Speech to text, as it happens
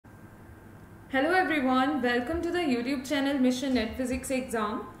Hello everyone, welcome to the YouTube channel Mission Net Physics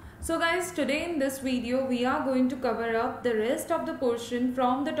Exam. So guys, today in this video we are going to cover up the rest of the portion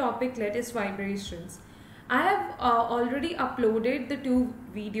from the topic lattice vibrations. I have already uploaded the two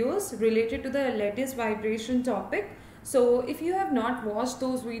videos related to the lattice vibration topic. So if you have not watched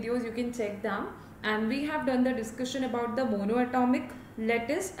those videos, you can check them. And we have done the discussion about the monoatomic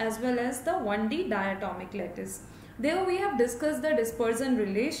lattice as well as the 1D diatomic lattice. There we have discussed the dispersion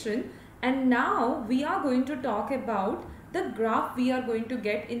relation. And now we are going to talk about the graph we are going to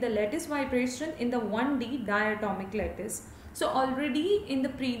get in the lattice vibration in the 1D diatomic lattice. So already in the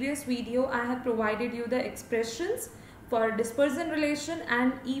previous video I have provided you the expressions for dispersion relation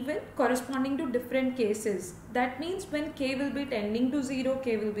and even corresponding to different cases. That means when k will be tending to 0,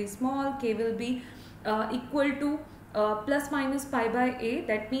 k will be small, k will be equal to plus minus pi by a.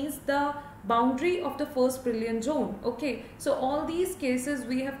 That means the boundary of the first Brillouin zone. Okay, so all these cases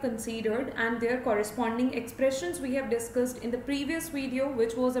we have considered and their corresponding expressions we have discussed in the previous video,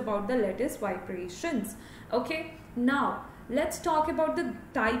 which was about the lattice vibrations. Okay, now let's talk about the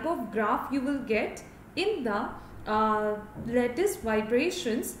type of graph you will get in the lattice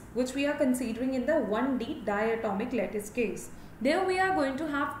vibrations, which we are considering in the 1D diatomic lattice case. There we are going to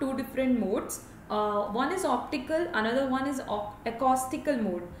have two different modes. One is optical, another one is acoustical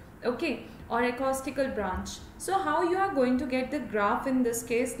mode. Okay, or acoustical branch. So how you are going to get the graph in this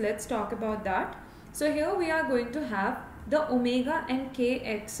case, let's talk about that. So here we are going to have the omega and k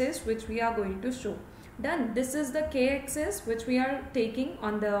axis, which we are going to show. Done. This is the k axis which we are taking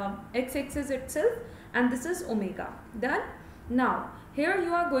on the x axis itself, and this is omega. Done. Now here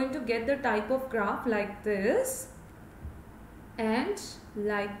you are going to get the type of graph like this and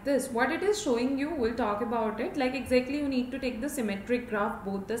like this. What it is showing you, we'll talk about it. Like exactly you need to take the symmetric graph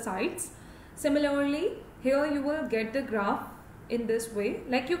both the sides. Similarly, here you will get the graph in this way.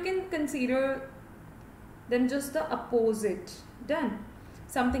 Like you can consider then just the opposite. Done.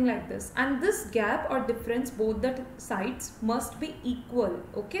 Something like this. And this gap or difference both the sides must be equal.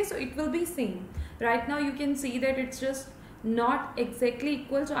 Okay, so it will be same. Right now you can see that it's just not exactly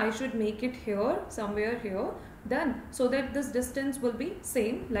equal, so I should make it here, somewhere here. Done. So that this distance will be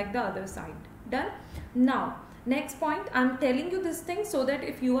same like the other side. Done. Now next point, I'm telling you this thing so that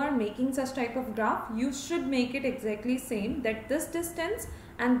if you are making such type of graph, you should make it exactly same, that this distance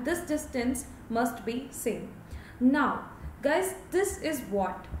and this distance must be same. Now guys, this is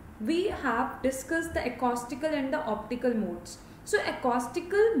what we have discussed, the acoustical and the optical modes. So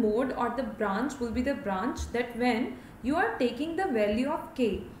acoustical mode or the branch will be the branch that when you are taking the value of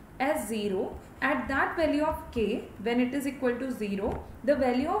k as 0, at that value of k, when it is equal to 0, the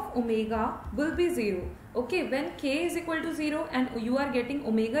value of omega will be 0. Okay, when k is equal to 0 and you are getting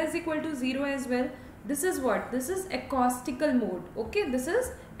omega is equal to 0 as well, this is what? This is acoustical mode. Okay, this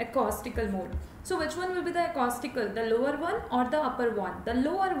is acoustical mode. So which one will be the acoustical? The lower one or the upper one? The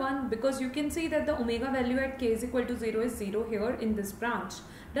lower one, because you can see that the omega value at k is equal to 0 is 0 here in this branch.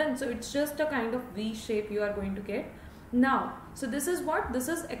 Done. So it's just a kind of V shape you are going to get. Now, so this is what? This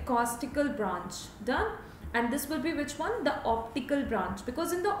is acoustical branch. Done. And this will be which one? The optical branch.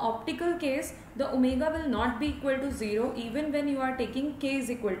 Because in the optical case, the omega will not be equal to 0 even when you are taking k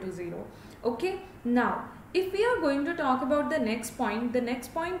is equal to 0. Okay. Now, if we are going to talk about the next point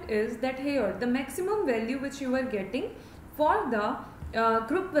is that here the maximum value which you are getting for the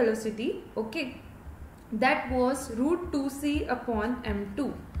group velocity, okay, that was root 2c upon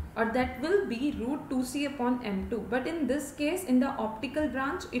m2. Or that will be root 2c upon m2, but in this case in the optical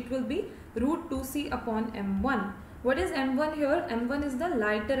branch it will be root 2c upon m1. What is m1 here? M1 is the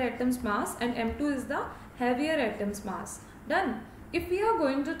lighter atom's mass and m2 is the heavier atom's mass. Done. If we are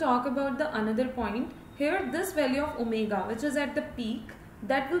going to talk about the another point, here this value of omega which is at the peak,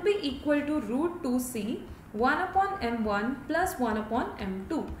 that will be equal to root 2c 1 upon m1 plus 1 upon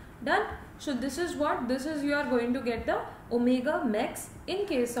m2. Done. So this is what? This is you are going to get the omega max in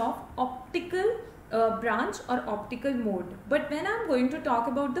case of optical branch or optical mode. But when I am going to talk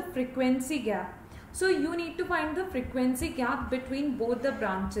about the frequency gap, so you need to find the frequency gap between both the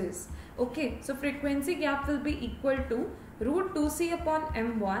branches. Okay, so frequency gap will be equal to root 2c upon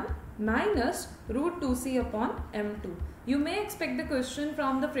m1 minus root 2c upon m2. You may expect the question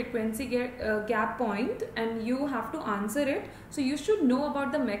from the frequency gap point and you have to answer it. So you should know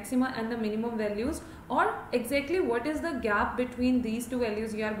about the maxima and the minimum values, or exactly what is the gap between these two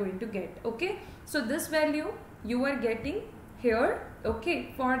values you are going to get. Okay, so this value you are getting here,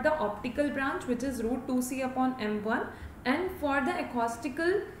 okay, for the optical branch, which is root 2c upon m1, and for the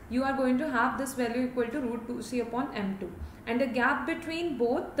acoustical you are going to have this value equal to root 2c upon m2, and the gap between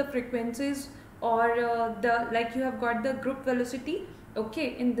both the frequencies or like you have got the group velocity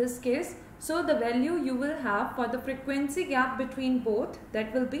Okay, in this case, so the value you will have for the frequency gap between both,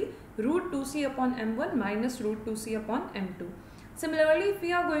 that will be root 2c upon m1 minus root 2c upon m2. Similarly, if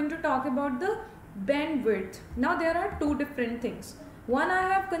we are going to talk about the bandwidth, now there are two different things. One, I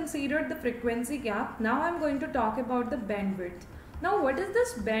have considered the frequency gap. Now I am going to talk about the bandwidth. Now what is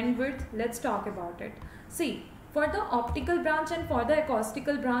this bandwidth? Let's talk about it. See, for the optical branch and for the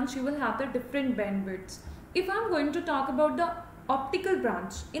acoustical branch, you will have the different bandwidths. If I am going to talk about the optical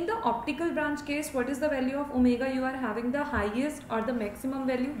branch, in the optical branch case, what is the value of omega you are having? The highest or the maximum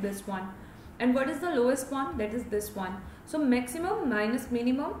value? This one. And what is the lowest one? That is this one. So maximum minus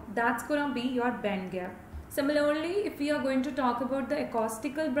minimum, that's gonna be your band gap. Similarly, if we are going to talk about the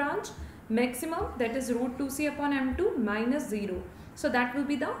acoustical branch, maximum, that is root 2c upon m2 minus 0. So that will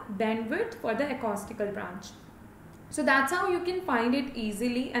be the bandwidth for the acoustical branch. So that's how you can find it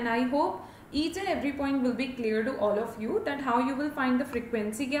easily, and I hope each and every point will be clear to all of you, that how you will find the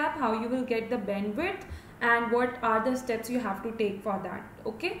frequency gap, how you will get the bandwidth, and what are the steps you have to take for that.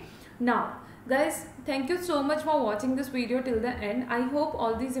 Okay, now guys, thank you so much for watching this video till the end. I hope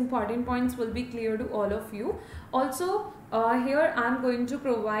all these important points will be clear to all of you. Also, here I am going to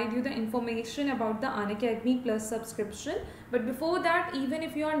provide you the information about the Unacademy Plus subscription. But before that, even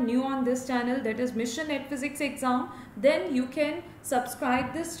if you are new on this channel, that is Mission Net Physics Exam, then you can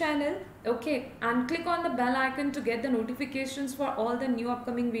subscribe this channel, okay, and click on the bell icon to get the notifications for all the new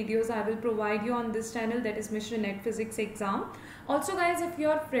upcoming videos I will provide you on this channel, that is Mission Net Physics Exam. Also guys, if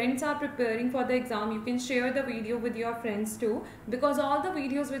your friends are preparing for the exam, you can share the video with your friends too, because all the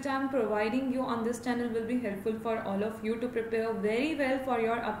videos which I am providing you on this channel will be helpful for all of you to prepare very well for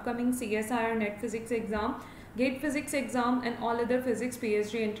your upcoming CSIR Net Physics Exam, GATE Physics Exam, and all other physics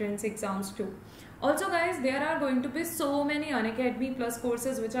PhD entrance exams too. Also guys, there are going to be so many Unacademy Plus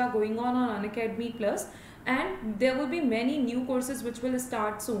courses which are going on Unacademy Plus, and there will be many new courses which will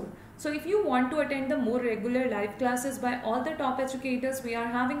start soon. So if you want to attend the more regular live classes by all the top educators we are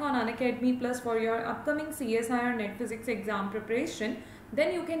having on Unacademy Plus for your upcoming CSIR Net Physics exam preparation,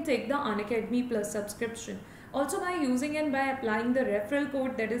 then you can take the Unacademy Plus subscription. Also, by using and by applying the referral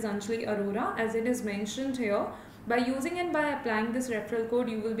code, that is Anjali Arora, as it is mentioned here, by using and by applying this referral code,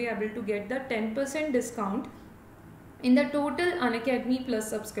 you will be able to get the 10% discount in the total Unacademy Plus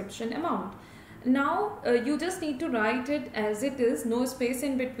subscription amount. Now you just need to write it as it is, no space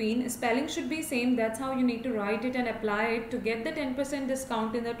in between. Spelling should be same. That's how you need to write it and apply it to get the 10%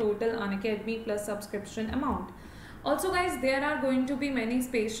 discount in the total Unacademy Plus subscription amount. Also guys, there are going to be many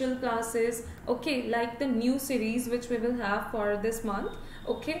special classes, okay, like the new series which we will have for this month,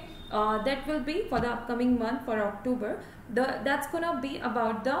 okay, that will be for the upcoming month for October. That's gonna be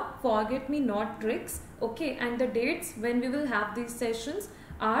about the forget me not tricks, okay, and the dates when we will have these sessions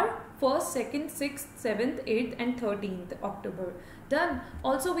are 1st, 2nd, 6th, 7th, 8th and 13th October. Then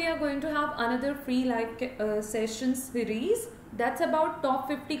also we are going to have another free live session series that's about top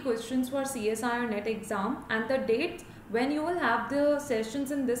 50 questions for CSIR net exam, and the dates when you will have the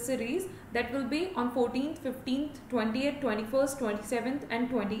sessions in this series, that will be on 14th, 15th, 20th, 21st, 27th and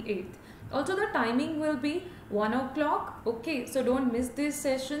 28th. Also the timing will be 1 o'clock, okay, so don't miss these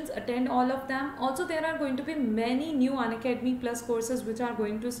sessions, attend all of them. Also there are going to be many new Unacademy Plus courses which are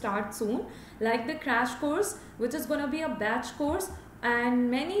going to start soon, like the crash course which is going to be a batch course, and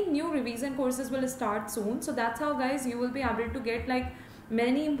many new revision courses will start soon. So that's how guys you will be able to get like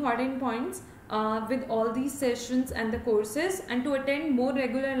many important points with all these sessions and the courses, and to attend more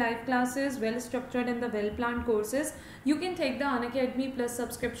regular live classes, well structured and the well planned courses, you can take the Unacademy Plus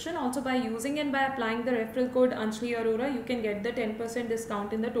subscription. Also by using and by applying the referral code Anjali Arora, you can get the 10%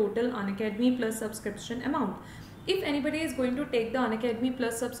 discount in the total Unacademy Plus subscription amount. If anybody is going to take the Unacademy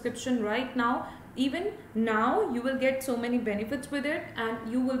Plus subscription right now, even now you will get so many benefits with it, and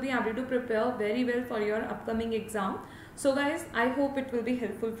you will be able to prepare very well for your upcoming exam. So guys, I hope it will be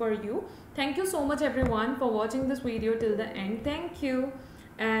helpful for you. Thank you so much everyone for watching this video till the end. Thank you.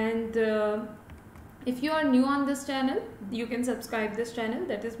 And if you are new on this channel, you can subscribe this channel,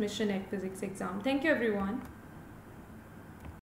 that is Mission Net Physics Exam. Thank you everyone.